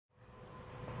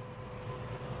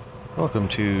Welcome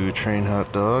to Train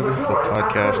Hot Dog, the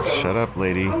podcast. Shut up,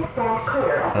 lady.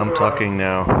 I'm talking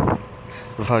now.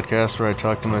 The podcast where I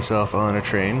talk to myself on a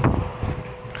train.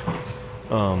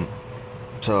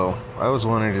 So I was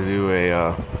wanting to do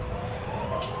a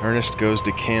Ernest Goes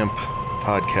to Camp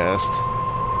podcast,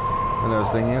 and I was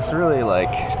thinking it's really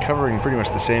like covering pretty much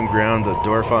the same ground that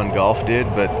Dorf on Golf did,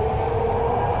 but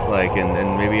like,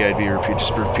 and maybe I'd be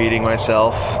just repeating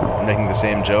myself and making the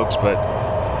same jokes, but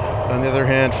on the other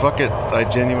hand, fuck it, I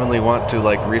genuinely want to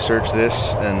like research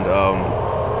this and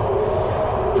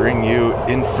bring you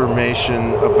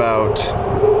information about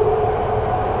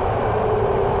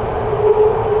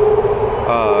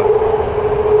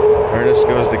Ernest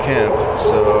Goes to Camp,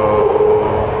 so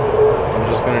I'm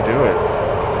just gonna do it.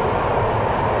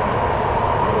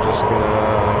 I'm just gonna,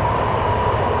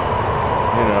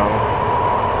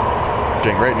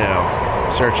 right now,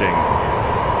 searching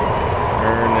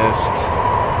Ernest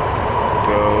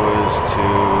Goes to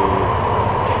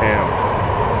Camp.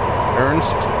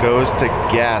 Ernst Goes to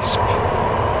Gasp.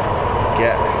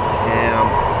 Camp.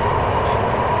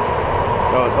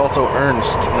 Oh, also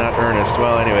Ernst, not Ernest.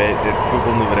 Well, anyway,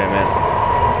 Google knew what I meant.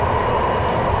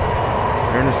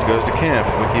 Ernest Goes to Camp.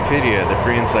 Wikipedia, the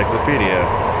free encyclopedia.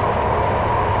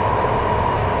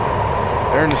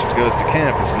 Ernest Goes to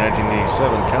Camp is a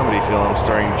 1987 comedy film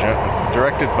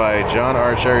directed by John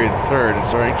R. Cherry III and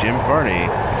starring Jim Varney.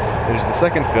 It is the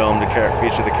second film to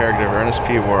feature the character of Ernest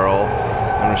P. Worrell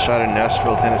and was shot in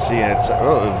Nashville, Tennessee. And it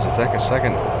was the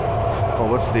second. Well,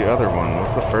 what's the other one?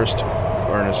 What's the first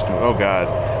Ernest? Oh God!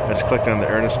 I just clicked on the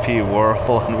Ernest P.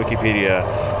 Worrell on Wikipedia,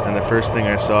 and the first thing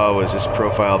I saw was his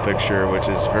profile picture, which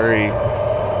is very,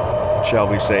 shall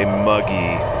we say,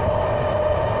 muggy.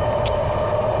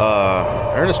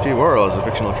 Ernest P. Worrell is a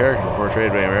fictional character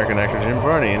portrayed by American actor Jim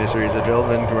Varney in a series of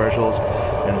television commercials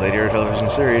and later a television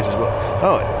series as well.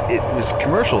 Oh, it was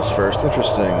commercials first.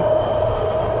 Interesting.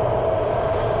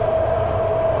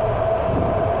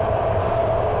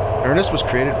 Ernest was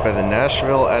created by the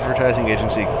Nashville advertising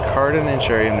agency Cardin and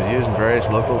Cherry and was used in various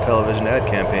local television ad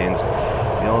campaigns.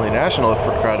 The only national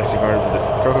products he garnered were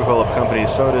the Coca-Cola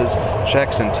Company's sodas,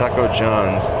 Chex, and Taco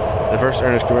John's. The first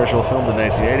Ernest commercial, filmed in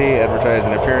 1980, advertised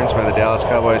an appearance by the Dallas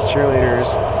Cowboys cheerleaders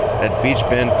at Beach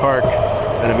Bend Park,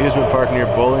 an amusement park near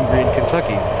Bowling Green,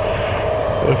 Kentucky.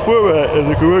 The format of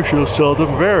the commercial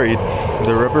seldom varied.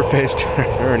 The rubber-faced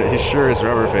Ernest, he sure is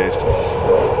rubber-faced,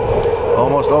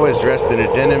 almost always dressed in a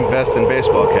denim vest and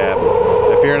baseball cap,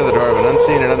 appeared at the door of an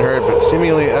unseen and unheard but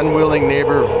seemingly unwilling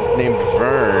neighbor named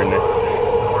Vern.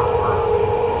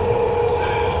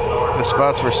 The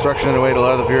spots were structured in a way to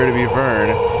allow the viewer to be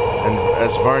Vern, and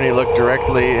as Varney looked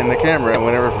directly in the camera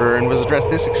whenever Vern was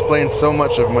addressed. This explains so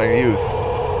much of my youth.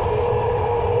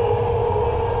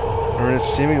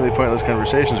 Ernest's seemingly pointless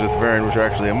conversations with Vern, which are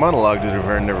actually a monologue due to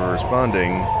Vern never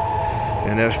responding,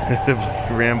 inevitably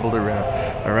rambled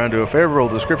around to a favorable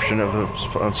description of the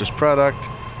sponsor's product,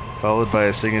 followed by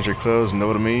a signature close. Know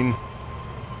what I mean?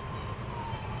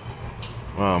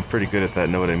 Well, I'm pretty good at that.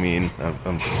 Know what I mean?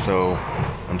 I'm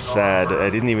sad. I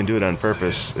didn't even do it on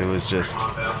purpose. It was just,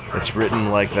 it's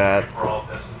written like that,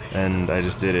 and I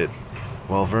just did it.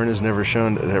 While Vern is never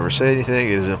shown to ever say anything,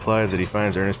 it is implied that he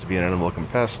finds Ernest to be an unwelcome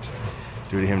pest,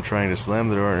 due to him trying to slam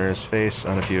the door in Ernest's face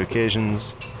on a few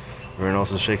occasions. Vern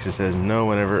also shakes his head no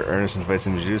whenever Ernest invites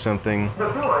him to do something.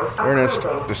 Ernest,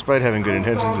 despite having good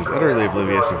intentions, is utterly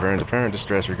oblivious to Vern's apparent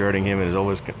distress regarding him and is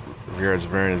always regards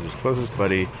Vern as his closest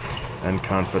buddy and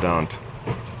confidant.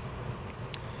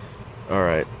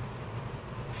 Alright.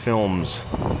 Films.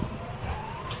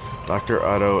 Dr.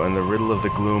 Otto and the Riddle of the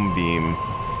Gloom Beam.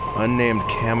 Unnamed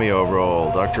cameo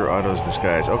role. Dr. Otto's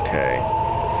Disguise. Okay.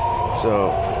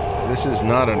 So, this is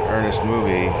not an Ernest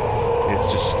movie. It's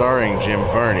just starring Jim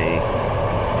Varney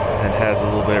and has a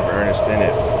little bit of Ernest in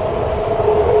it.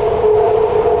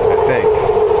 I think.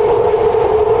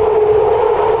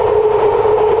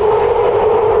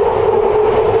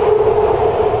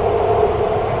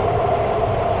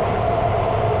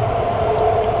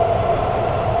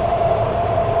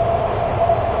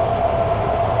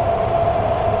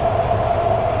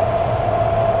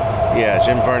 Yeah,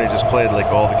 Jim Varney just played like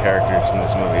all the characters in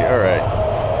this movie. Alright.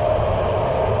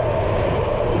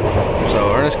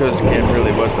 So, Ernest Goes to Camp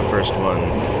really was the first one.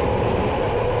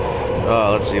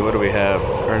 Let's see, what do we have?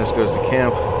 Ernest Goes to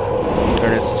Camp.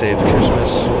 Ernest Saves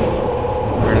Christmas.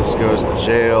 Ernest Goes to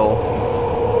Jail.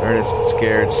 Ernest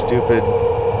Scared Stupid.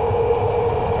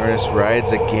 Ernest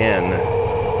Rides Again.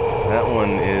 That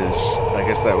one is, I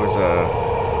guess that was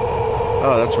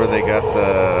oh, that's where they got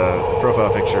the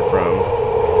profile picture from.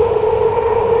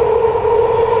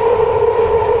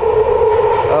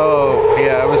 Oh,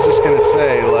 yeah, I was just gonna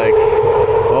say, like,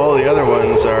 all the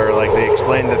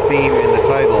explain the theme in the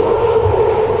title.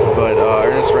 But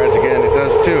Ernest Rides Again, it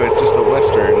does too. It's just a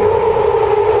Western.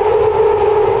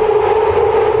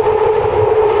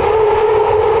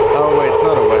 Oh wait, it's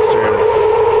not a Western.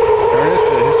 Ernest,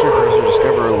 a history professor,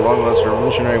 discovered a long-lost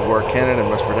Revolutionary War cannon and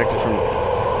must protect it from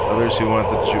others who want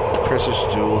the precious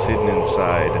jewels hidden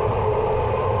inside.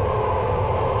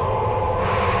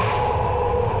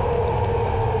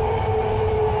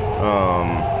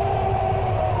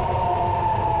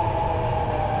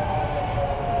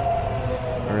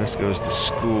 Ernest goes to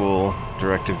school,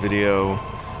 direct-to-video.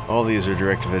 All these are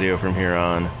direct-to-video from here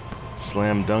on.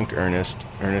 Slam Dunk Ernest.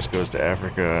 Ernest goes to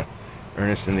Africa.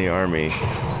 Ernest in the Army.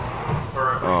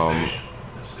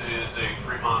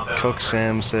 Coke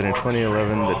Sam said in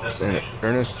 2011 that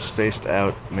Ernest spaced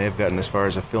out, may have gotten as far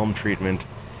as a film treatment.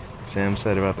 Sam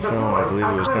said about the film, I believe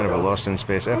it was kind of a Lost in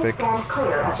Space epic.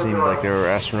 It seemed like there were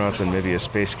astronauts and maybe a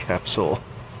space capsule.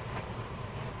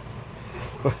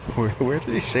 Where did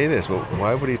he say this?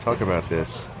 Why would he talk about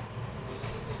this?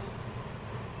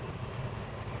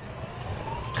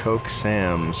 Coke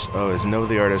Sam's. Oh, it's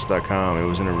knowtheartist.com. It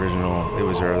was an original. It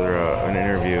was rather an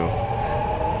interview.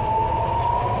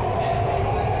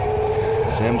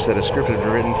 Sam said a script had been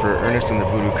written for Ernest and the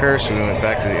Voodoo Curse, so we went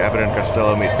back to the Abbott and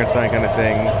Costello meet Princeton kind of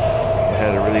thing. It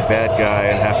had a really bad guy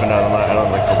and happened on an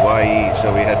island like Hawaii, so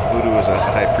we had Voodoo as a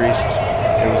high priest.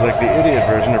 It was like the idiot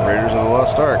version of Raiders of the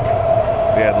Lost Ark.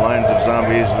 We had lines of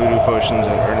zombies, voodoo potions,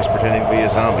 and Ernest pretending to be a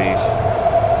zombie.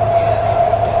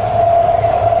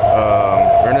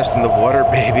 Ernest and the Water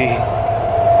Baby.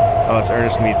 Oh, it's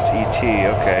Ernest meets E.T.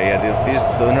 Okay, yeah,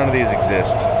 none of these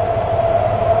exist.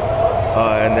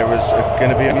 And there was going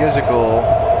to be a musical.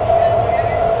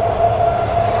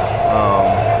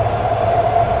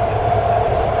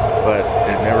 But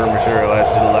it never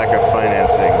materialized due to lack of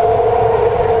financing.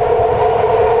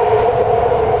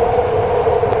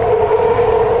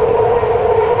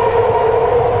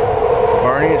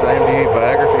 Barney's IMDb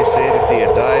biography stated if he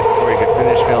had died before he could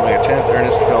finish filming a 10th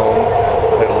Ernest film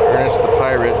titled Ernest the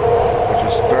Pirate, which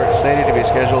was stated to be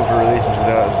scheduled for release in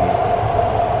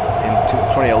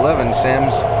 2011,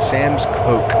 Sam's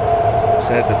Coke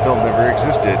said the film never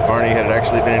existed. Barney had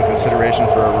actually been in consideration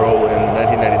for a role in the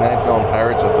 1999 film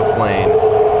Pirates of the Plane.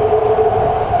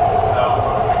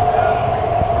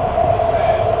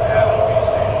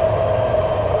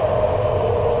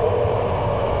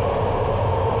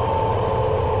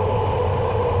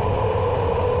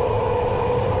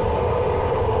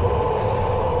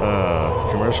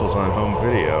 Commercials on home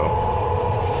video.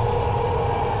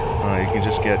 You can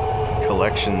just get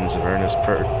collections of Ernest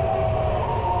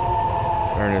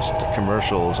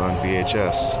commercials on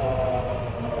VHS.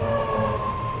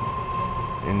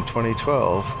 In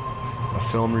 2012, a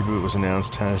film reboot was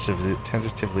announced,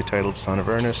 tentatively titled Son of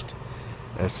Ernest.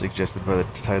 As suggested by the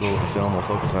title, the film will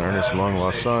focus on Ernest's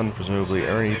long-lost son, presumably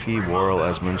Ernie P. Worrell,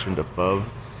 as mentioned above.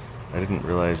 I didn't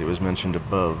realize it was mentioned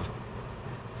above.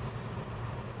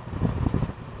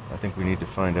 I think we need to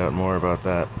find out more about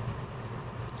that.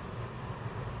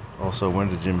 Also, when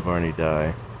did Jim Varney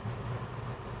die?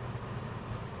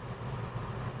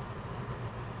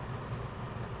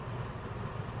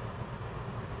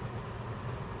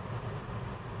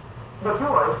 The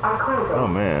doors are closing. Oh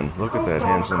man, look at that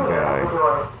handsome guy.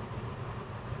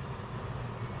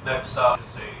 Next stop is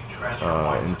a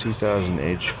transfer In 2000,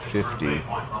 age 50.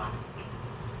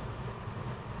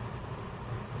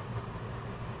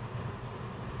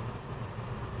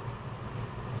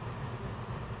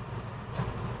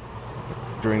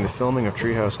 During the filming of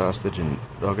Treehouse Hostage in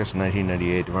August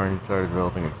 1998, Varney started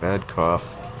developing a bad cough.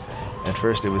 At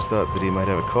first it was thought that he might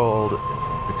have a cold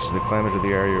because of the climate of the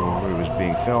area where he was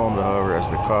being filmed. However, as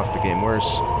the cough became worse,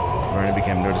 Varney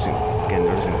began noticing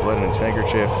blood in his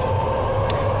handkerchief.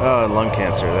 Oh, and lung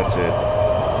cancer, that's it.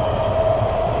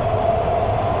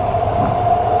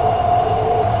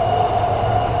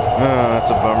 Oh,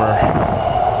 that's a bummer.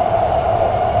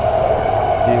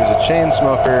 He was a chain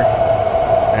smoker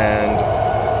and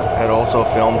had also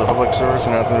filmed a public service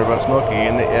announcement about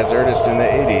smoking as Ernest in the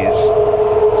 80s.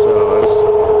 So that's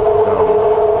dumb.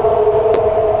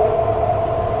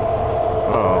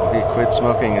 Oh, he quit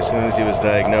smoking as soon as he was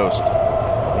diagnosed.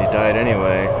 He died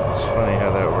anyway. It's funny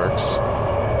how that works.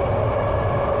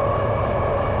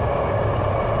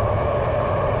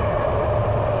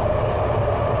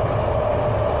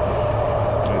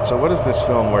 Right, so what is this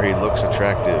film where he looks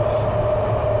attractive?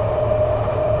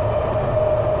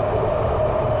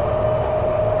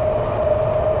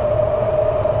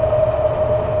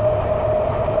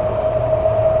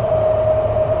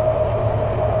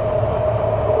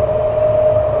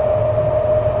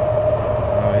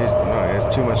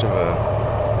 Too much of a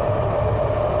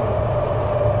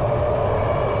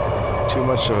too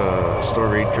much of a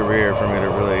storied career for me to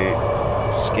really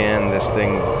scan this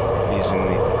thing using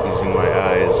my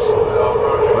eyes.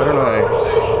 Why don't I?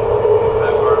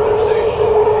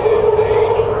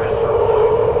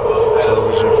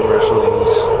 Television commercials.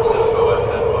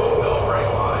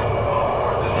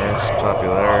 Nice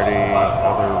popularity.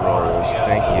 Other roles.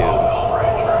 Thank you.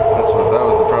 That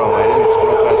was the problem. I didn't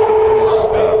scroll past the finish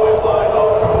stuff.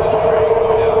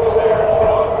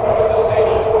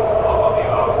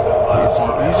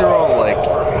 These are all like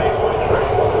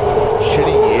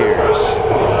shitty years.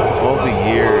 All the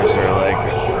years are like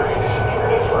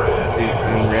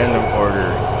in random order.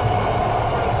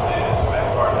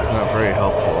 It's not very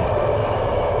helpful.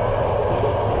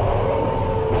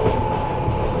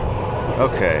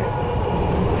 Okay,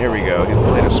 here we go. He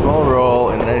played a small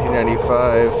role in the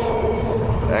 1995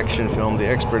 action film The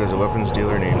Expert as a weapons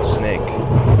dealer named Snake.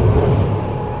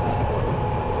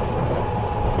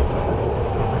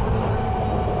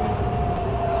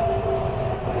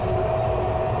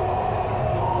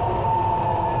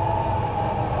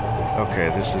 Okay,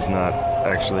 this is not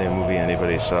actually a movie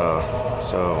anybody saw.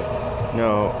 So,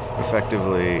 no,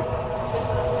 effectively,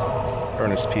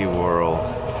 Ernest P. Worrell,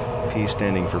 P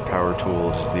standing for Power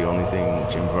Tools, is the only thing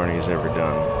Jim Varney has ever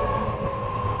done.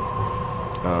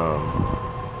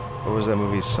 What was that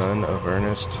movie, Son of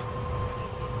Ernest?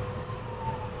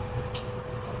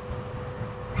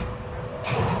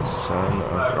 Son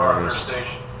of Ernest.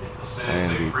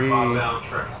 IMDb.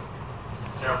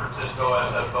 San Francisco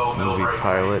SFO Movie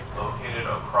pilot. Located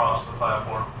across the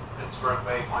platform. Pittsburgh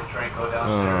Bay Point train, go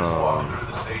downstairs, walk through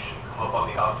the station, come up on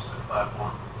the opposite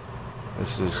platform.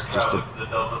 This is just a... The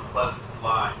Dublin Pleasanton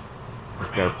line.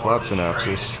 We've got a plot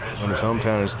synopsis. When his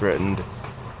hometown is threatened...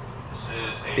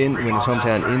 when his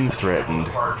hometown threatened,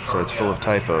 so it's full of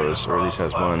typos, or at least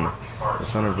has one. The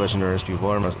son of legend Ernest P.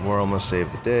 Worrell must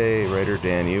save the day. Writer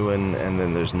Dan Ewan, and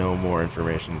then there's no more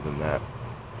information than that.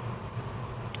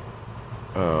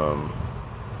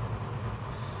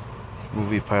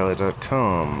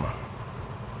 Moviepilot.com.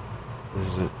 This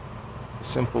is a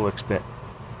simple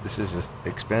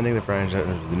expanding the franchise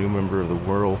with the new member of the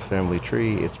Worrell family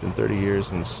tree. It's been 30 years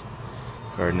since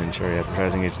Garden and Cherry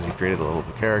Advertising Agency created the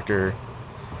lovable character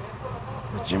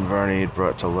that Jim Varney had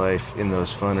brought to life in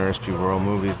those fun Ernest P. Worrell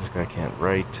movies. This guy can't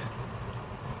write.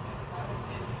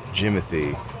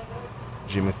 Jimothy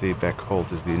Beck Holt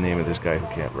is the name of this guy who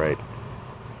can't write.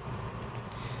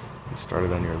 He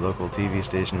started on your local TV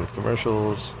station with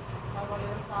commercials.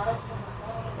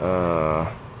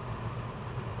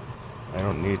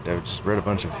 I've just read a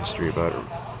bunch of history about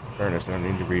Ernest. I don't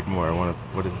need to read more.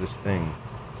 What is this thing?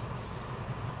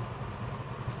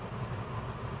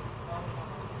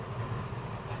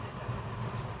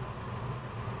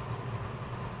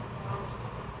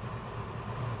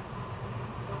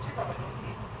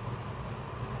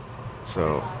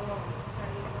 So,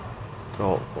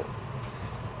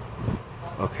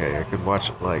 okay, I could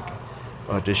watch like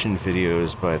audition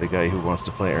videos by the guy who wants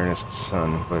to play Ernest's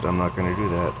son, but I'm not going to do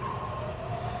that.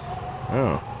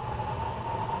 Oh.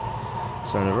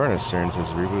 Son of Ernest turns as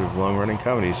a reboot of long-running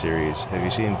comedy series. Have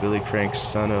you seen Billy Crank's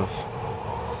Son of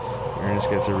Ernest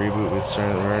gets a reboot with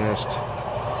Son of Ernest?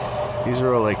 These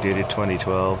are all like dated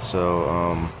 2012,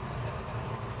 so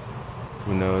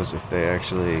who knows if they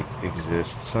actually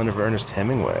exist. Son of Ernest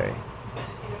Hemingway.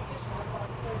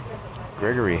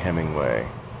 Gregory Hemingway.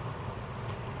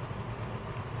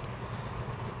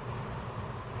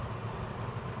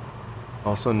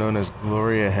 Also known as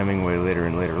Gloria Hemingway later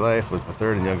in later life, was the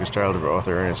third and youngest child of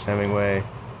author Ernest Hemingway.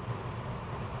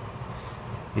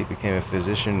 He became a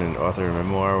physician and author of a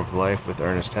memoir of life with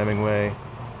Ernest Hemingway.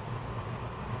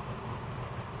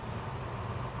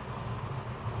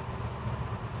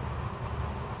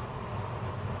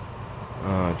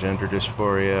 Gender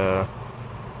dysphoria.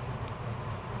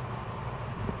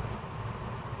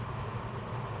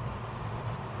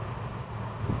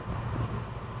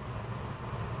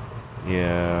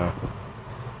 Yeah.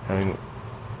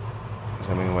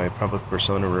 Hemingway public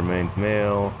persona remained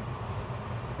male.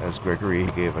 As Gregory,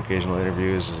 he gave occasional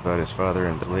interviews about his father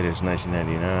in the latest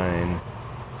 1999.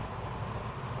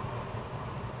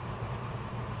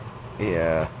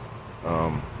 Yeah.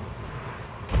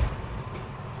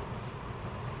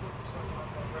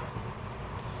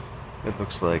 It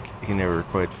looks like he never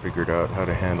quite figured out how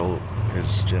to handle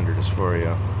his gender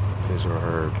dysphoria, his or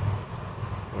her,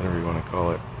 whatever you want to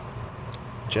call it.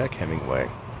 Jack Hemingway.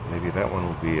 Maybe that one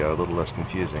will be a little less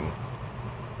confusing.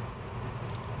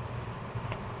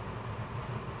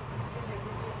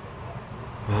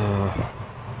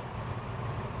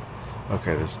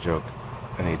 Okay, this joke,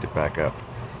 I need to back up,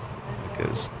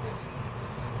 because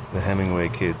The Hemingway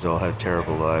kids all had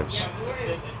terrible lives.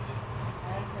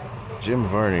 Jim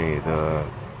Varney, the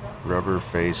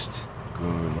rubber-faced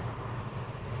goon.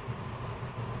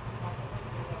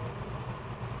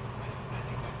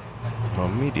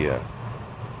 Home media.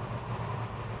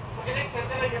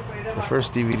 The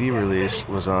first DVD release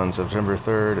was on September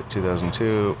 3rd,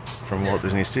 2002, from Walt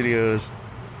Disney Studios.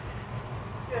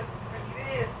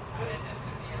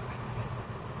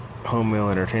 Home Mail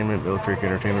Entertainment, Mill Creek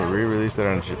Entertainment re-released it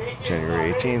on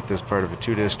January 18th as part of a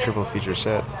 2-disc triple feature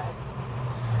set.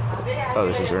 Oh,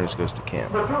 this is Ernest Goes to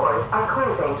Camp. The doors are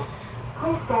closing.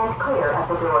 Please stand clear at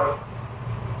the doors.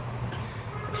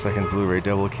 Second Blu-ray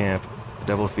double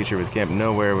feature with Camp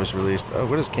Nowhere was released. Oh,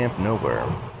 what is Camp Nowhere?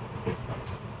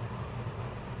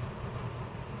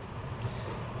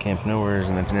 Camp Nowhere is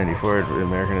a 1994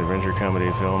 American adventure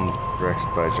comedy film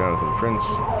directed by Jonathan Prince.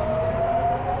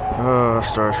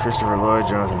 Stars Christopher Lloyd,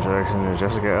 Jonathan Jackson, and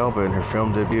Jessica Alba in her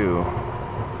film debut.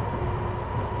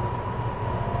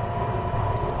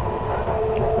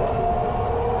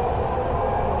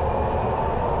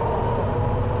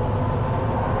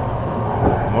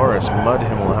 Morris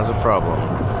Mudhimmel has a problem.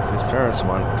 His parents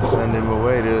want to send him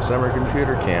away to a summer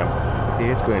computer camp. He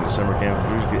hates going to summer camp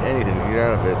and refuses to get anything to get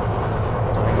out of it.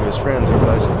 Talking to his friends, he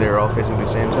realizes they are all facing the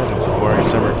same sentence of boring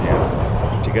summer camp.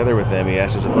 Together with them, he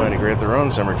hatches a plan to create their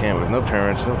own summer camp with no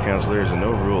parents, no counselors, and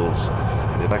no rules.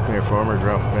 They blackmail former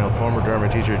drama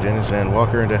teacher Dennis Van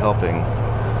Walker into helping.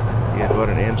 He had bought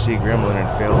an AMC Gremlin and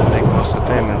failed to make most of the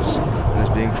payments, and is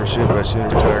being pursued by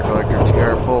soon-retired collector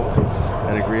T.R. Polk,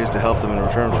 and agrees to help them in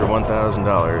return for $1,000.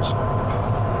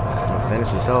 With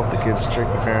Dennis's help, the kids trick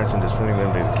the parents into sending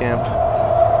them to camp,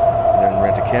 then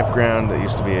rent a campground that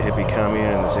used to be a hippie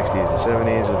commune in the 60s and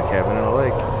 70s with a cabin and a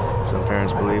lake. Some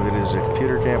parents believe it is a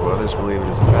computer camp, while others believe it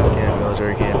is a fat camp,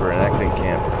 military camp, or an acting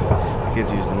camp. The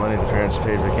kids use the money the parents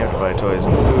paid for the camp to buy toys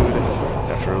and food.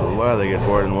 After a little while, they get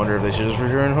bored and wonder if they should just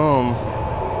return home.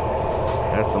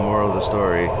 That's the moral of the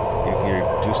story. If you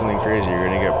do something crazy, you're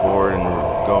going to get bored and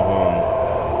go home.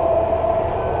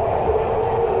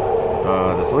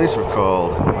 The police were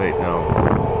called. Wait, no.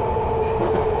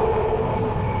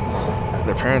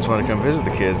 Their parents want to come visit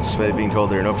the kids, despite being told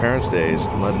there are no parents' days.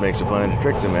 Mud makes a plan to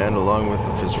trick them, and along with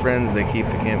his friends, they keep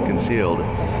the camp concealed. In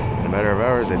a matter of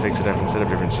hours, they fix it up and set up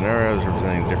different scenarios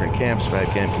representing the different camps: fat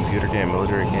camp, computer camp,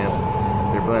 military camp.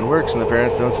 Their plan works, and the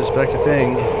parents don't suspect a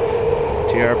thing.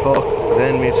 T.R. Polk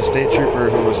then meets a state trooper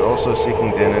who was also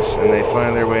seeking Dennis, and they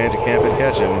find their way into camp and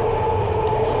catch him.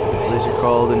 The police are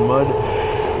called, and Mud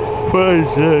finds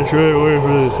Dennis right away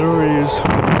from the authorities.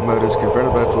 Mud is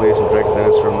confronted by police and begs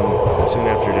Dennis from them. And soon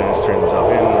after, Dennis turns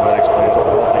himself in, and Mud explains that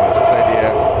the whole thing was his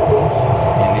idea,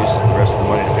 and uses the rest of the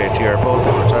money to pay T.R. Polk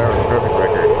to retire with a perfect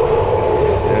record.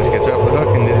 Dennis gets off the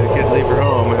hook, and the kids leave for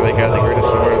home, and they got the greatest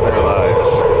summer of their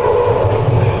lives.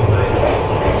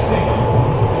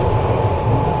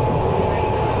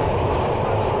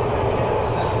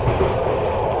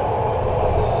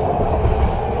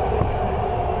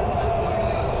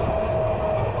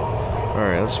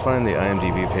 Alright, let's find the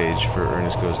IMDb page for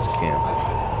Ernest Goes to Camp.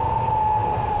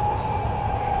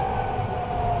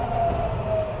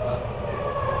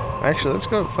 Actually, let's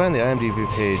go find the IMDb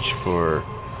page for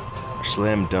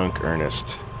Slam Dunk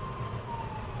Ernest.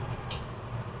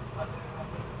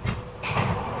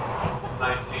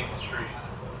 19th Street.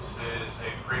 This is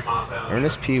a Fremont Avenue.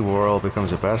 Ernest P. Worrell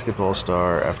becomes a basketball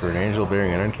star after an angel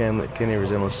bearing an uncanny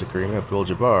resemblance to Kareem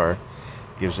Abdul-Jabbar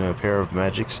gives him a pair of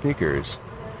magic sneakers.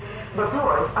 The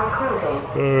doors are closing.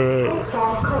 Alright. Please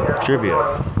stand clear at Trivia. the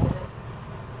doors.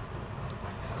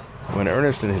 When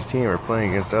Ernest and his team are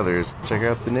playing against others, check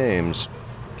out the names.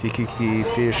 Kiki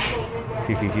Fish.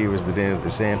 Kiki was the name of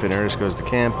the camp, and Ernest Goes to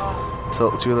Camp.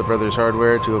 Tulip Brothers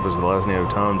Hardware. Tulip was the last name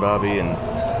of Tom and Bobby, and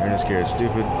Ernest Scared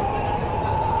Stupid.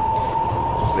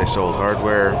 They sold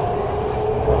hardware.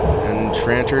 And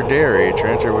Tranter Dairy.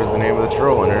 Tranter was the name of the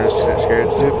troll, and Ernest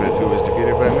Scared Stupid, who was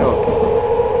defeated by milk.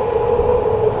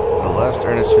 The last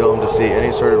Ernest film to see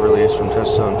any sort of release from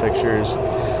Touchstone Pictures,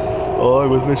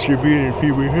 along with Mr. Bean and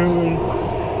Pee Wee Herman.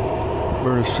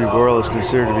 Ernest P. Worrell is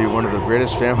considered to be one of the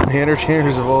greatest family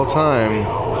entertainers of all time.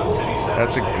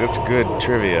 That's good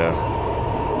trivia.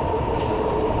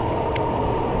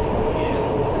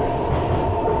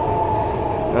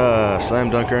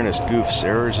 Slam Dunk Ernest, goofs,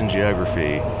 errors in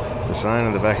geography. The sign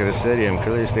on the back of the stadium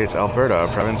clearly states Alberta, a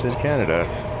province in Canada.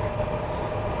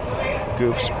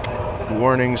 Goofs,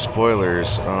 warning,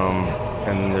 spoilers,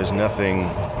 and there's nothing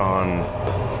on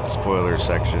spoiler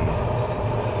section.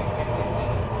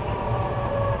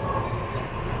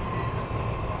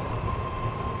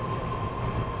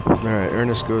 Alright,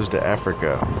 Ernest Goes to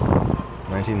Africa,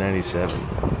 1997.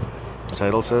 The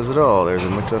title says it all. There's a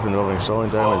mix-up involving stolen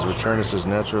diamonds, which Ernest is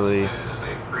naturally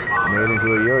made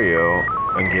into a yo-yo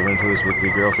and given to his would-be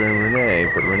girlfriend Renee,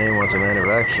 but Renee wants a man of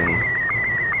action.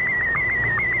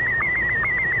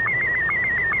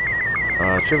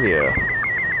 Trivia.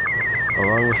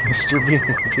 Along with Mr. Bean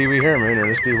and Pee Wee Herman,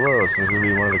 Ernest P. Worrell is considered to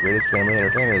be one of the greatest family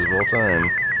entertainers of all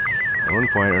time. At one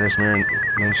point, Ernest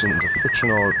mentioned a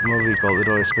fictional movie called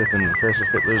Italy Smith and the Curse of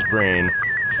Hitler's Brain.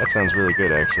 That sounds really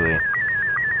good, actually.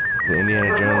 The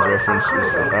Indiana Jones reference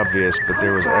is obvious, but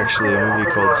there was actually a movie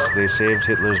called They Saved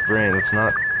Hitler's Brain. That's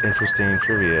not interesting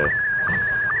trivia.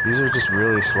 These are just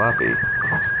really sloppy.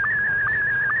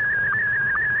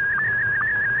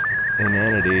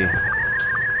 Inanity.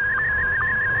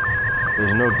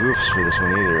 There's no goofs for this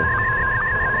one either.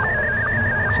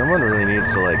 Someone really needs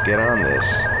to, get on this.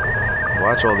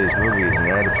 Watch all these movies and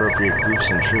add appropriate goofs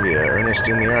and trivia. Ernest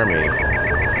in the Army.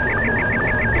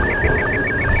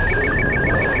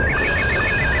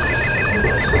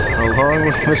 Along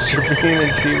with Mr. Bean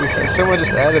and Pee Wee. Someone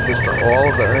just added this to all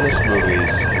of the Ernest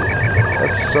movies.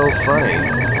 That's so funny.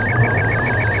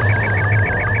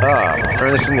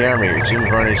 Ernest in the Army. Jim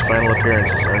Varney's final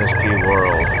appearance as Ernest P.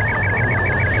 Worrell.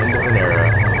 End of an era.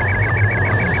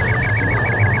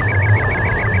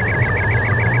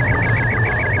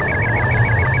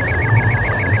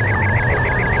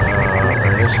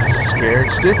 Ernest Scared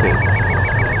Stupid.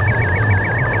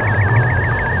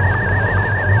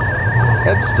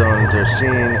 Headstones are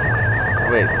seen...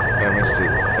 Wait, I missed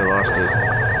it. I lost it.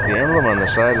 The emblem on the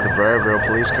side of the Briarville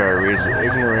police car reads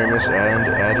Ignoramus and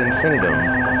Ad Infinitum.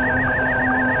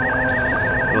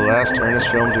 The last Ernest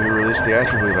film to be released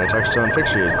theatrically by Touchstone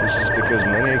Pictures. This is because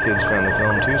many kids found the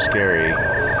film too scary.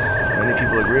 Many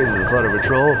people agreed that the thought of a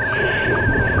troll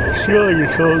stealing a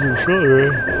soldier's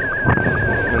children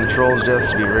and the troll's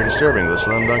deaths to be very disturbing. The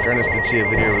Slam Dunk Ernest did see a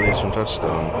video release from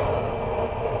Touchstone.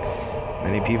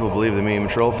 Many people believe the meme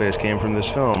Trollface came from this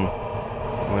film.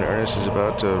 When Ernest is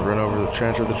about to run over the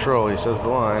trench of the troll, he says the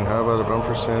line, "How about a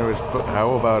bumper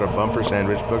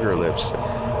sandwich? Booger lips?"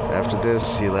 After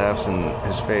this, he laughs, and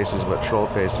his face is what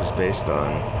Trollface is based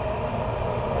on.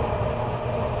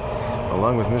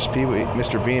 Along with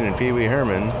Mr. Bean and Pee Wee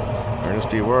Herman, Ernest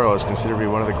P. Worrell is considered to be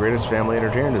one of the greatest family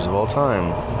entertainers of all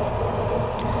time.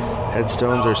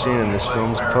 Headstones are seen in this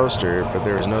film's poster, but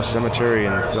there is no cemetery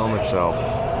in the film itself.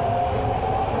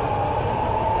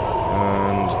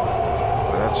 And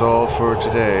that's all for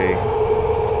today.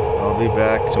 I'll be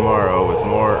back tomorrow with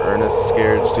more Ernest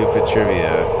Scared Stupid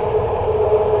trivia.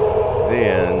 The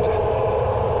end.